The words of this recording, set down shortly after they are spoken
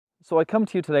So I come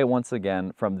to you today once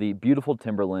again from the beautiful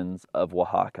timberlands of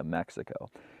Oaxaca, Mexico.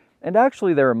 And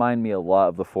actually they remind me a lot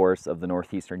of the forests of the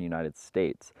northeastern United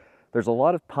States. There's a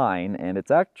lot of pine and it's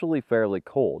actually fairly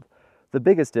cold. The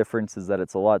biggest difference is that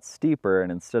it's a lot steeper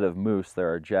and instead of moose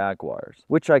there are jaguars,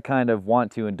 which I kind of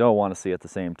want to and don't want to see at the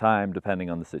same time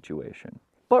depending on the situation.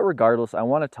 But regardless, I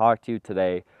want to talk to you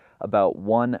today about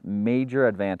one major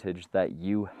advantage that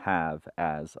you have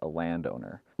as a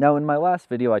landowner. Now, in my last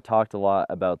video, I talked a lot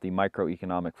about the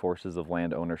microeconomic forces of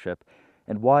land ownership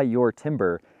and why your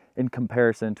timber, in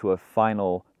comparison to a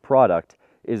final product,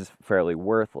 is fairly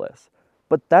worthless.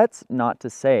 But that's not to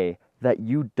say that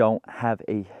you don't have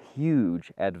a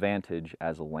huge advantage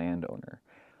as a landowner.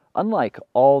 Unlike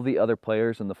all the other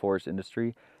players in the forest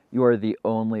industry, you are the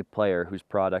only player whose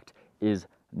product is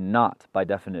not, by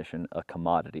definition, a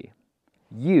commodity.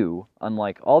 You,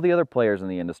 unlike all the other players in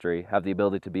the industry, have the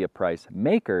ability to be a price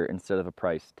maker instead of a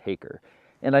price taker.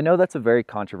 And I know that's a very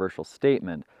controversial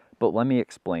statement, but let me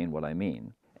explain what I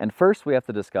mean. And first, we have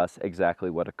to discuss exactly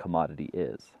what a commodity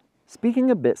is.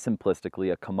 Speaking a bit simplistically,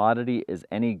 a commodity is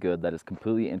any good that is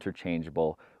completely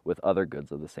interchangeable with other goods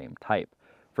of the same type.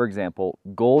 For example,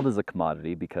 gold is a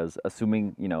commodity because,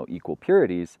 assuming, equal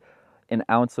purities, an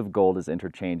ounce of gold is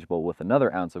interchangeable with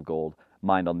another ounce of gold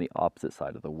mined on the opposite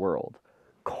side of the world.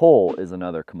 Coal is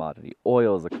another commodity,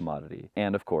 oil is a commodity,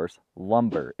 and of course,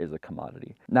 lumber is a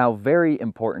commodity. Now, very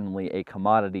importantly, a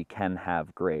commodity can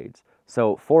have grades.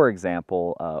 So, for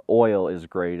example, oil is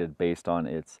graded based on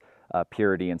its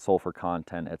purity and sulfur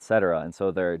content, etc. And so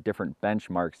there are different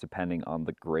benchmarks depending on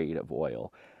the grade of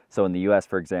oil. So in the US,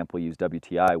 for example, we use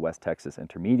WTI, West Texas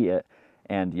Intermediate,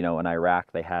 and in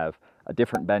Iraq they have a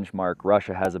different benchmark,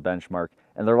 Russia has a benchmark,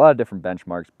 and there are a lot of different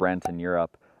benchmarks, Brent in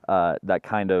Europe, that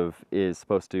kind of is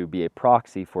supposed to be a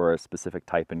proxy for a specific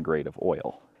type and grade of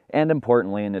oil. And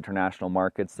importantly, in international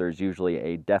markets, there's usually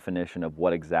a definition of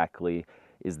what exactly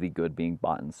is the good being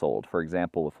bought and sold. For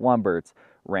example, with lumber, it's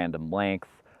random length.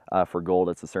 For gold,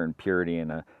 it's a certain purity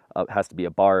and it has to be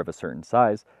a bar of a certain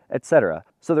size, etc.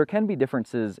 So there can be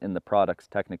differences in the products,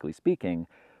 technically speaking,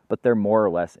 but they're more or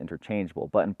less interchangeable.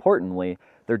 But importantly,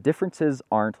 their differences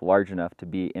aren't large enough to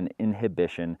be an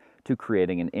inhibition to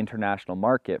creating an international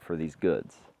market for these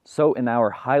goods. So in our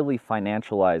highly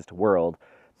financialized world,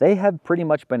 they have pretty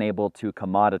much been able to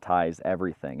commoditize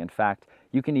everything. In fact,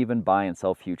 you can even buy and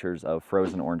sell futures of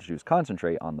frozen orange juice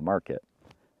concentrate on the market.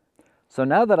 So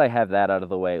now that I have that out of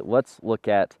the way, let's look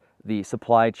at the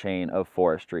supply chain of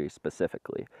forestry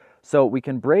specifically. So we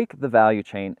can break the value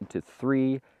chain into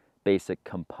three basic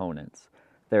components.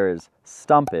 There is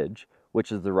stumpage,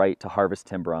 which is the right to harvest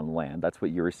timber on land. That's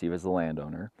what you receive as a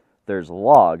landowner. There's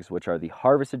logs, which are the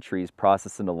harvested trees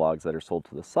processed into logs that are sold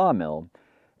to the sawmill.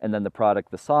 And then the product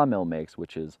the sawmill makes,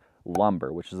 which is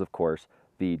lumber, which is, of course,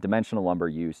 the dimensional lumber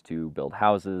used to build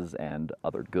houses and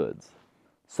other goods.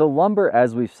 So lumber,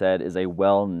 as we've said, is a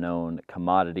well-known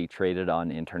commodity traded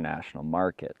on international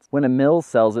markets. When a mill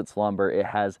sells its lumber, it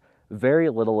has very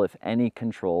little, if any,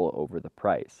 control over the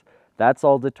price. That's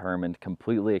all determined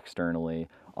completely externally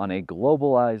on a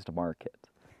globalized market.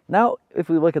 Now, if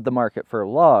we look at the market for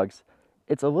logs,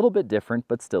 it's a little bit different,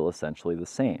 but still essentially the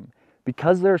same.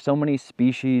 Because there are so many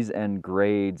species and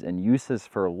grades and uses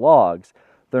for logs,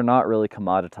 they're not really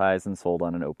commoditized and sold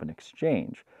on an open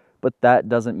exchange. But that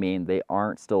doesn't mean they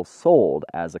aren't still sold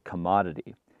as a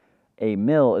commodity. A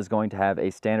mill is going to have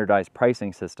a standardized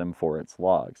pricing system for its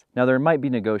logs. Now, there might be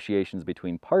negotiations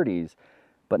between parties,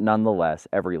 but nonetheless,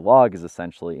 every log is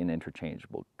essentially an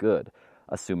interchangeable good,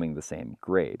 assuming the same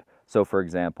grade. So, for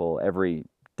example, every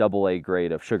AA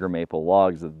grade of sugar maple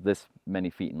logs of this many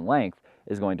feet in length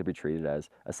is going to be treated as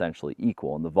essentially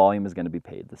equal, and the volume is going to be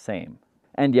paid the same.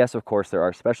 And yes, of course, there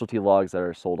are specialty logs that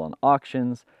are sold on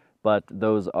auctions, but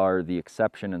those are the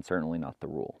exception and certainly not the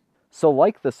rule. So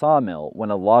like the sawmill, when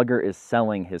a logger is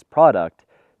selling his product,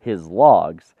 his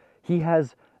logs, he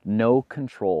has no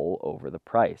control over the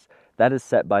price. That is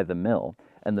set by the mill,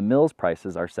 and the mill's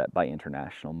prices are set by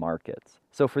international markets.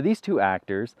 So for these two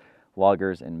actors,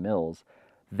 loggers and mills,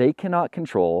 they cannot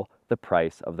control the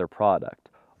price of their product.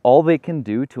 All they can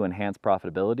do to enhance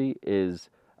profitability is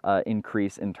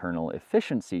increase internal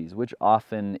efficiencies, which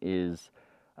often is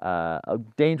a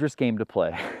dangerous game to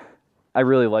play. I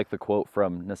really like the quote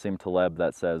from Nassim Taleb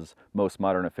that says, most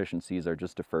modern efficiencies are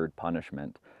just deferred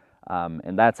punishment.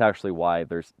 And that's actually why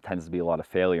there tends to be a lot of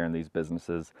failure in these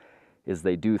businesses, is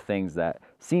they do things that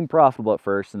seem profitable at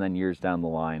first and then years down the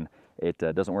line, it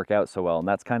doesn't work out so well. And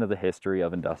that's kind of the history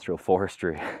of industrial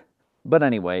forestry. But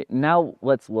anyway, now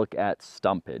let's look at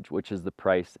stumpage, which is the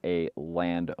price a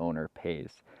landowner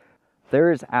pays.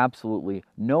 There is absolutely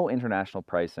no international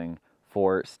pricing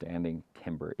for standing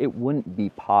timber. It wouldn't be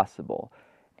possible.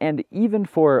 And even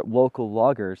for local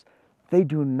loggers, they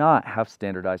do not have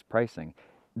standardized pricing.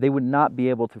 They would not be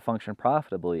able to function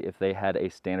profitably if they had a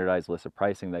standardized list of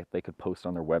pricing that they could post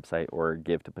on their website or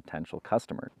give to potential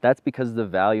customers. That's because the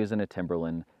values in a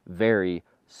timberland vary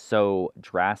so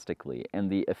drastically, and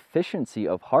the efficiency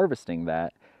of harvesting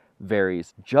that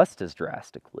varies just as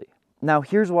drastically. Now,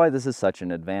 here's why this is such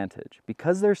an advantage.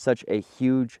 Because there's such a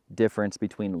huge difference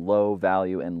between low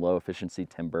value and low efficiency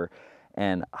timber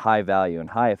and high value and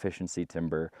high efficiency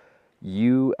timber,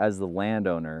 you as the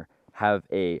landowner have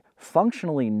a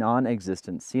functionally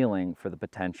non-existent ceiling for the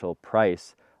potential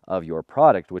price of your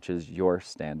product, which is your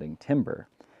standing timber.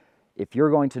 If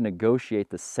you're going to negotiate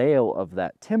the sale of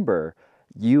that timber,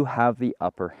 you have the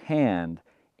upper hand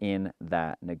in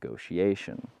that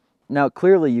negotiation. Now,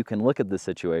 clearly you can look at this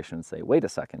situation and say, wait a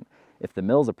second, if the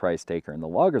mill's a price taker and the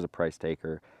logger's a price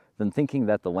taker, then thinking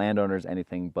that the landowner is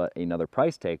anything but another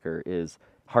price taker is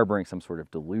harboring some sort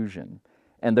of delusion.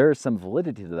 And there is some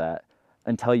validity to that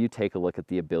until you take a look at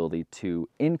the ability to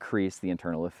increase the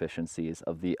internal efficiencies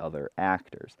of the other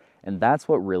actors. And that's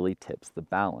what really tips the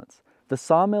balance. The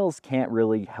sawmills can't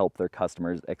really help their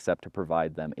customers except to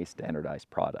provide them a standardized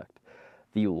product.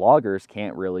 The loggers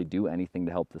can't really do anything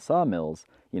to help the sawmills,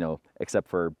 except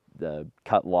for the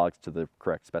cut logs to the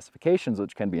correct specifications,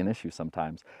 which can be an issue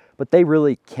sometimes. But they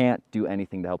really can't do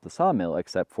anything to help the sawmill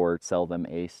except for sell them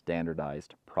a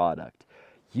standardized product.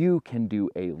 You can do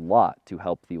a lot to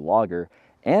help the logger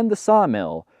and the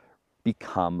sawmill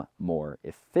become more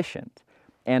efficient.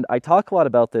 And I talk a lot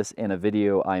about this in a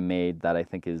video I made that I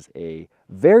think is a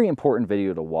very important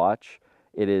video to watch.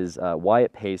 It is why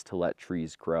it pays to let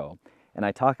trees grow. And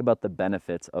I talk about the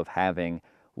benefits of having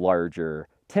larger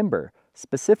timber.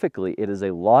 Specifically, it is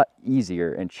a lot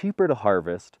easier and cheaper to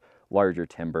harvest larger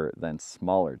timber than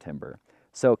smaller timber.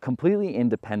 So completely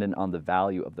independent on the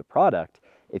value of the product,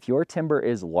 if your timber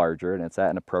is larger and it's at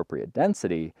an appropriate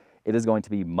density, it is going to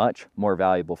be much more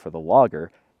valuable for the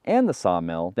logger and the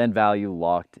sawmill than value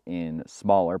locked in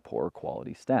smaller, poor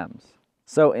quality stems.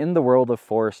 So in the world of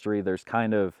forestry, there's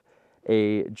kind of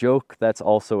a joke that's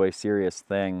also a serious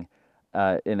thing.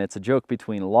 And it's a joke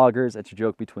between loggers, it's a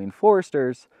joke between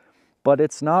foresters, but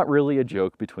it's not really a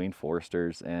joke between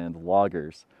foresters and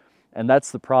loggers. And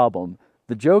that's the problem.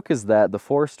 The joke is that the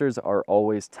foresters are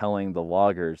always telling the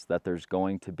loggers that there's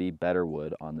going to be better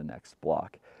wood on the next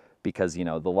block. Because, the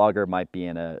logger might be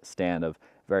in a stand of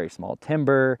very small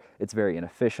timber, it's very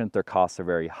inefficient, their costs are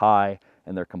very high,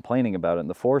 and they're complaining about it. And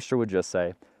the forester would just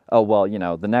say, oh, well,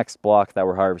 the next block that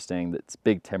we're harvesting, it's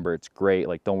big timber, it's great,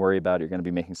 like, don't worry about it, you're going to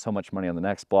be making so much money on the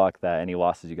next block that any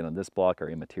losses you get on this block are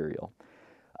immaterial.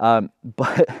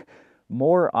 But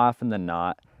more often than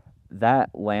not, that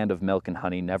land of milk and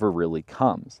honey never really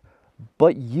comes.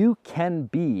 But you can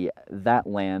be that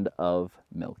land of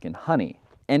milk and honey.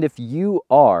 And if you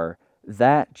are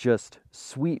that just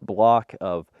sweet block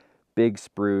of big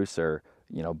spruce or,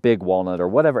 big walnut or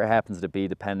whatever it happens to be,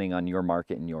 depending on your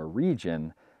market and your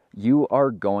region, you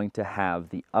are going to have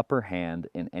the upper hand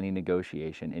in any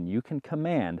negotiation, and you can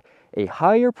command a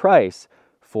higher price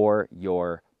for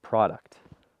your product.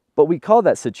 But we call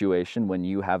that situation, when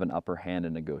you have an upper hand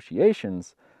in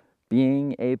negotiations,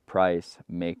 being a price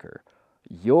maker.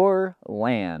 Your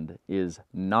land is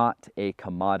not a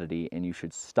commodity, and you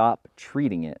should stop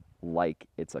treating it like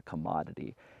it's a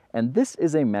commodity. And this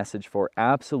is a message for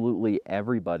absolutely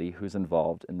everybody who's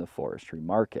involved in the forestry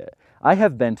market. I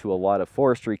have been to a lot of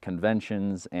forestry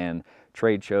conventions and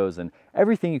trade shows and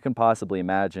everything you can possibly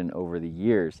imagine over the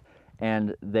years,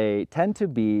 and they tend to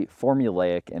be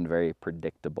formulaic and very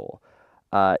predictable.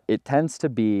 It tends to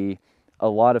be a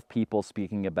lot of people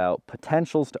speaking about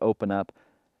potentials to open up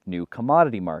new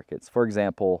commodity markets. For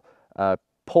example,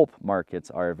 pulp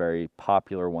markets are a very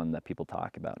popular one that people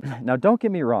talk about. Now, don't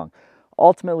get me wrong.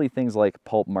 Ultimately, things like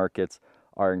pulp markets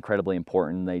are incredibly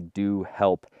important. They do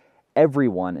help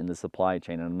everyone in the supply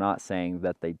chain, and I'm not saying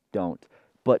that they don't.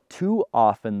 But too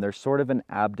often, there's sort of an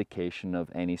abdication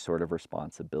of any sort of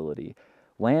responsibility.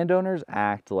 Landowners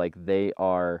act like they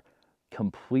are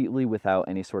completely without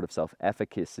any sort of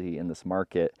self-efficacy in this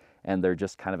market, and they're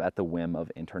just kind of at the whim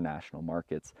of international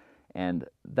markets. And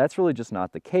that's really just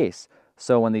not the case.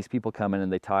 So when these people come in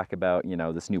and they talk about,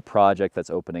 this new project that's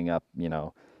opening up,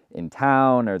 in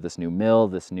town, or this new mill,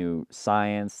 this new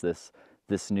science, this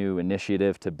new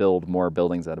initiative to build more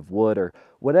buildings out of wood, or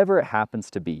whatever it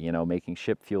happens to be, making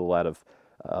ship fuel out of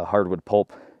hardwood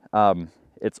pulp.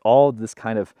 It's all this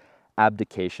kind of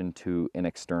abdication to an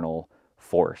external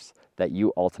force that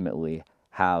you ultimately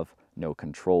have no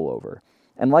control over.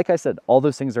 And like I said, all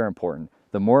those things are important.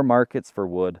 The more markets for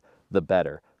wood, the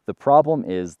better. The problem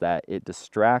is that it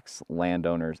distracts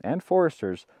landowners and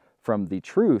foresters from the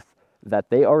truth that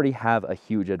they already have a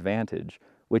huge advantage,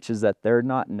 which is that they're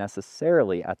not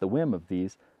necessarily at the whim of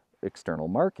these external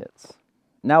markets.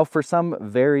 Now, for some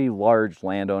very large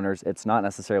landowners, it's not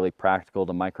necessarily practical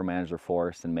to micromanage their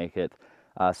forest and make it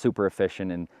super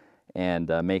efficient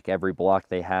and make every block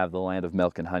they have the land of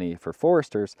milk and honey for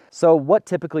foresters. So what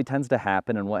typically tends to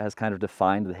happen, and what has kind of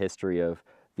defined the history of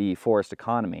the forest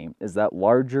economy, is that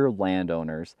larger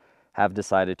landowners have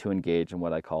decided to engage in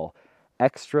what I call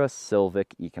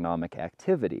extra-sylvic economic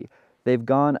activity. They've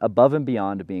gone above and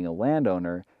beyond being a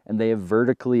landowner, and they have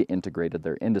vertically integrated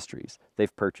their industries.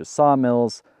 They've purchased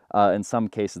sawmills, in some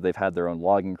cases they've had their own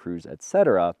logging crews,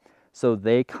 etc. So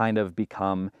they kind of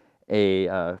become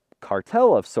a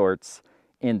cartel of sorts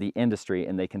in the industry,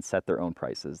 and they can set their own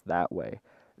prices that way.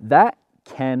 That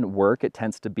can work. It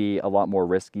tends to be a lot more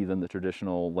risky than the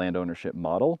traditional land ownership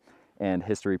model, and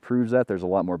history proves that. There's a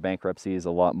lot more bankruptcies,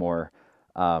 a lot more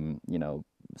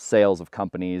sales of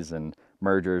companies and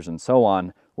mergers and so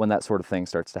on when that sort of thing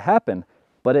starts to happen.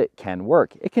 But it can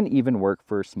work. It can even work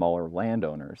for smaller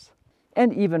landowners.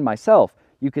 And even myself,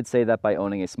 you could say that by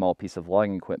owning a small piece of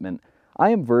logging equipment, I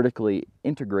am vertically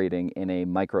integrating in a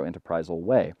micro-enterprisal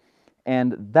way.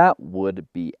 And that would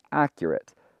be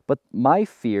accurate. But my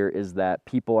fear is that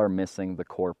people are missing the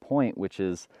core point, which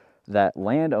is that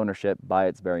land ownership, by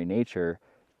its very nature,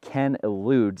 can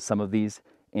elude some of these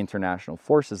international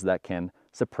forces that can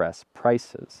suppress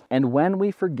prices. And when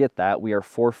we forget that, we are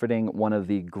forfeiting one of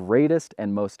the greatest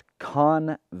and most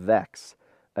convex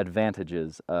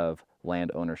advantages of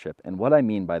land ownership. And what I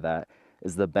mean by that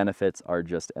is the benefits are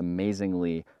just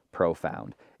amazingly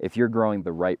profound. If you're growing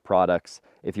the right products,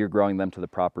 if you're growing them to the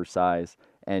proper size,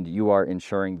 and you are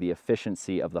ensuring the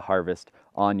efficiency of the harvest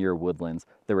on your woodlands,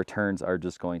 the returns are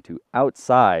just going to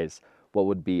outsize what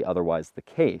would be otherwise the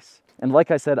case. And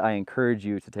like I said, I encourage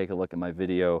you to take a look at my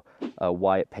video,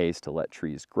 Why It Pays to Let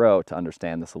Trees Grow, to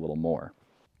understand this a little more.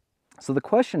 So the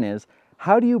question is,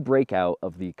 how do you break out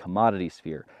of the commodity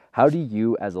sphere? How do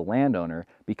you, as a landowner,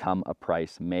 become a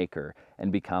price maker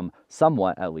and become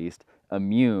somewhat, at least,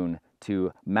 immune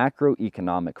to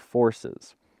macroeconomic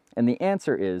forces? And the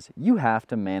answer is, you have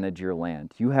to manage your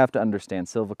land. You have to understand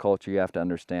silviculture, you have to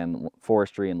understand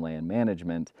forestry and land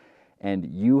management, and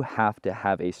you have to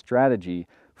have a strategy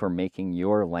for making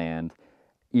your land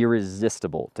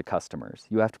irresistible to customers.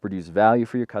 You have to produce value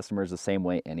for your customers the same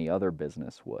way any other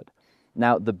business would.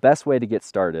 Now, the best way to get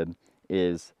started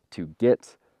is to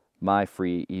get my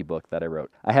free ebook that I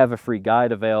wrote. I have a free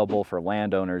guide available for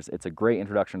landowners. It's a great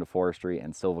introduction to forestry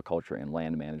and silviculture and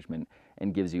land management,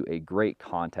 and gives you a great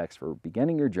context for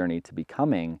beginning your journey to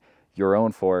becoming your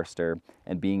own forester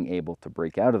and being able to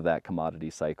break out of that commodity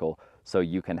cycle so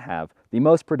you can have the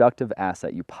most productive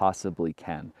asset you possibly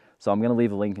can. So I'm going to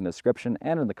leave a link in the description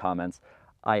and in the comments.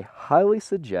 I highly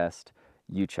suggest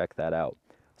you check that out.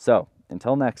 So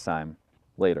until next time,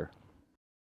 later.